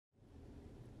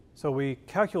So we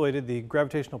calculated the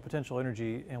gravitational potential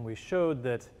energy and we showed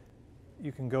that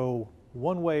you can go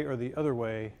one way or the other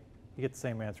way, you get the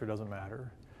same answer, it doesn't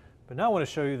matter. But now I want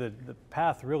to show you that the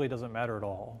path really doesn't matter at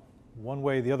all. One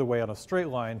way, the other way on a straight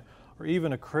line, or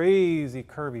even a crazy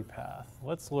curvy path.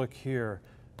 Let's look here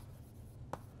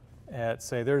at,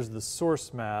 say, there's the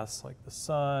source mass, like the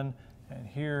sun, and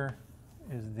here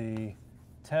is the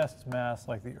test mass,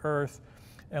 like the Earth.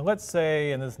 And let's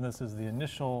say, and this is the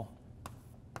initial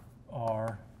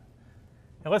R,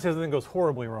 and let's say something goes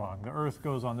horribly wrong. The Earth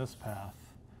goes on this path.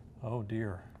 Oh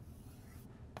dear.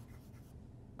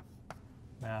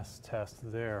 Mass test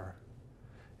there.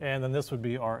 And then this would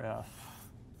be RF.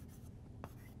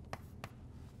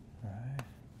 Right.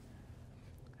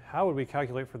 How would we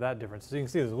calculate for that difference? So you can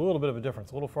see there's a little bit of a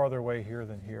difference, a little farther away here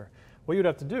than here. What you'd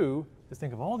have to do is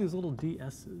think of all these little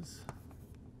DS's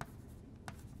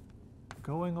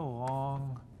going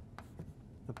along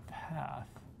the path,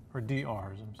 or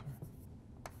DRs, I'm sorry.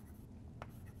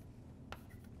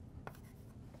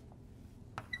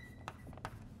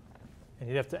 And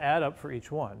you'd have to add up for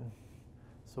each one.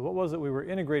 So what was it we were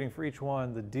integrating for each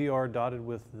one? The dr dotted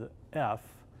with the F.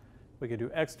 We could do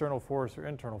external force or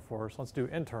internal force. Let's do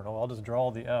internal. I'll just draw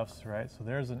all the F's, right? So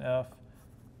there's an F,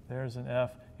 there's an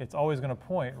F. It's always going to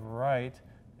point right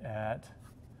at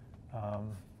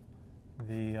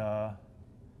the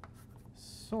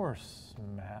source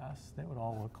mass. They would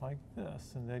all look like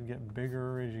this, and they'd get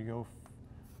bigger as you go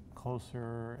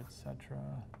closer, etc.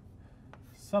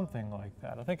 Something like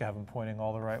that. I think I have them pointing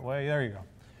all the right way. There you go.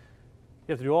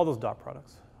 You have to do all those dot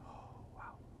products. Oh,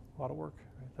 wow, a lot of work.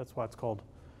 Right? That's why it's called,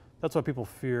 that's why people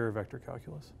fear vector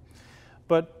calculus.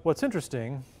 But what's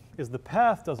interesting is the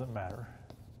path doesn't matter.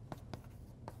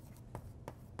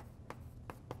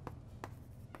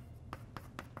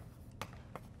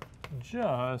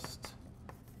 Just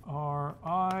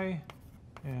Ri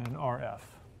and Rf.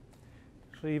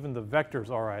 Actually, even the vectors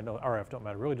Ri and Rf don't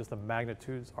matter. Really, just the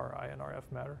magnitudes Ri and Rf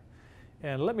matter.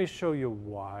 And let me show you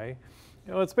why.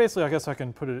 You know, it's basically, I guess I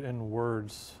can put it in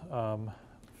words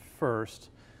first.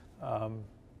 The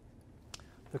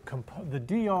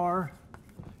dr,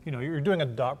 you know, you're doing a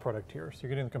dot product here, so you're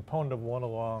getting the component of one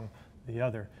along the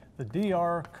other. The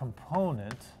dr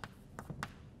component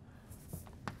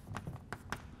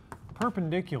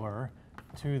perpendicular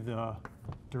to the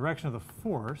direction of the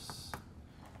force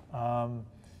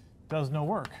does no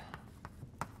work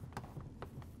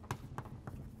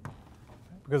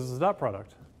because it's a dot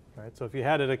product, right? So if you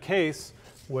had it a case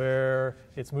where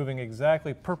it's moving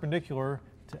exactly perpendicular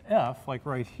to F, like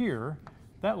right here,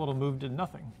 that little move did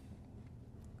nothing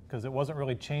because it wasn't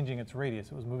really changing its radius.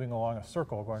 It was moving along a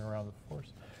circle going around the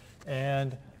force.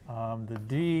 And the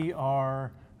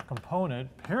dr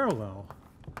component parallel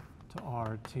to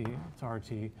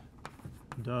RT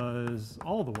does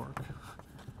all the work.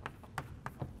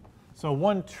 So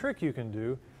one trick you can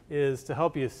do is to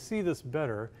help you see this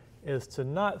better is to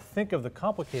not think of the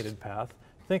complicated path,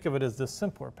 think of it as the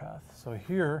simpler path. So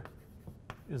here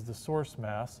is the source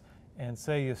mass, and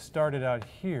say you started out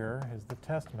here is the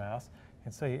test mass,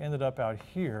 and say you ended up out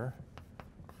here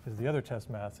is the other test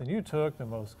mass, and you took the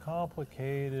most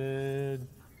complicated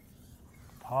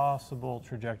possible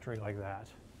trajectory like that.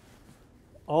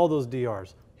 All those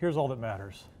DRs. Here's all that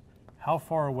matters. How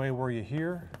far away were you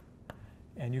here?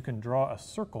 And you can draw a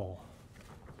circle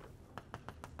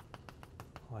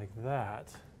like that,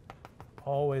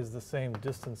 always the same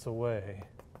distance away.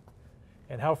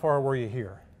 And how far were you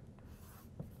here?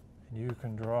 And you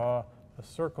can draw a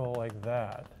circle like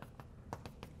that,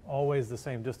 always the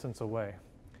same distance away.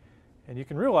 And you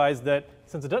can realize that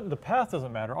since the path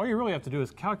doesn't matter, all you really have to do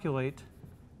is calculate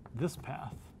this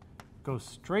path. Go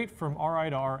straight from Ri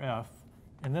to Rf,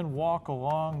 and then walk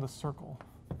along the circle.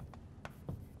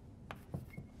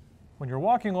 When you're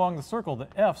walking along the circle, the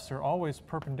F's are always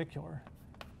perpendicular.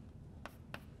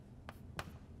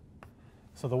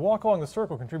 So the walk along the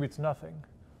circle contributes nothing.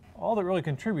 All that really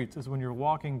contributes is when you're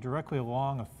walking directly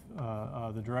along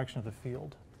the direction of the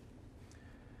field.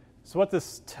 So what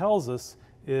this tells us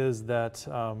is that,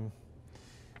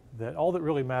 that all that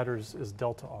really matters is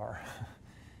delta R.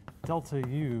 Delta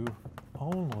U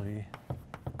only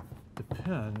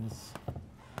depends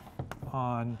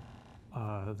on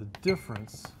the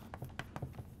difference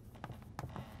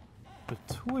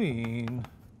between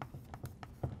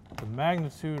the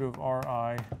magnitude of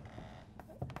Ri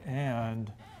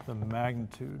and the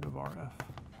magnitude of Rf.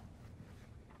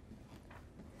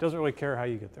 Doesn't really care how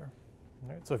you get there.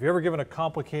 Right? So if you're ever given a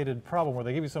complicated problem where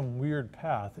they give you some weird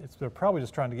path, they're probably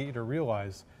just trying to get you to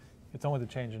realize it's only the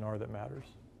change in R that matters.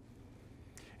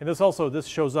 And this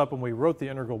shows up when we wrote the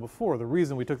integral before. The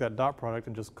reason we took that dot product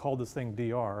and just called this thing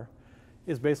dr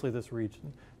is basically this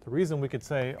region. The reason we could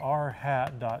say r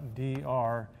hat dot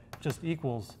dr just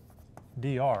equals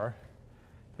dr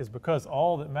is because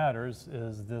all that matters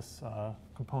is this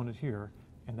component here,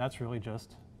 and that's really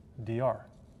just dr.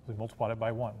 We multiplied it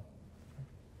by 1.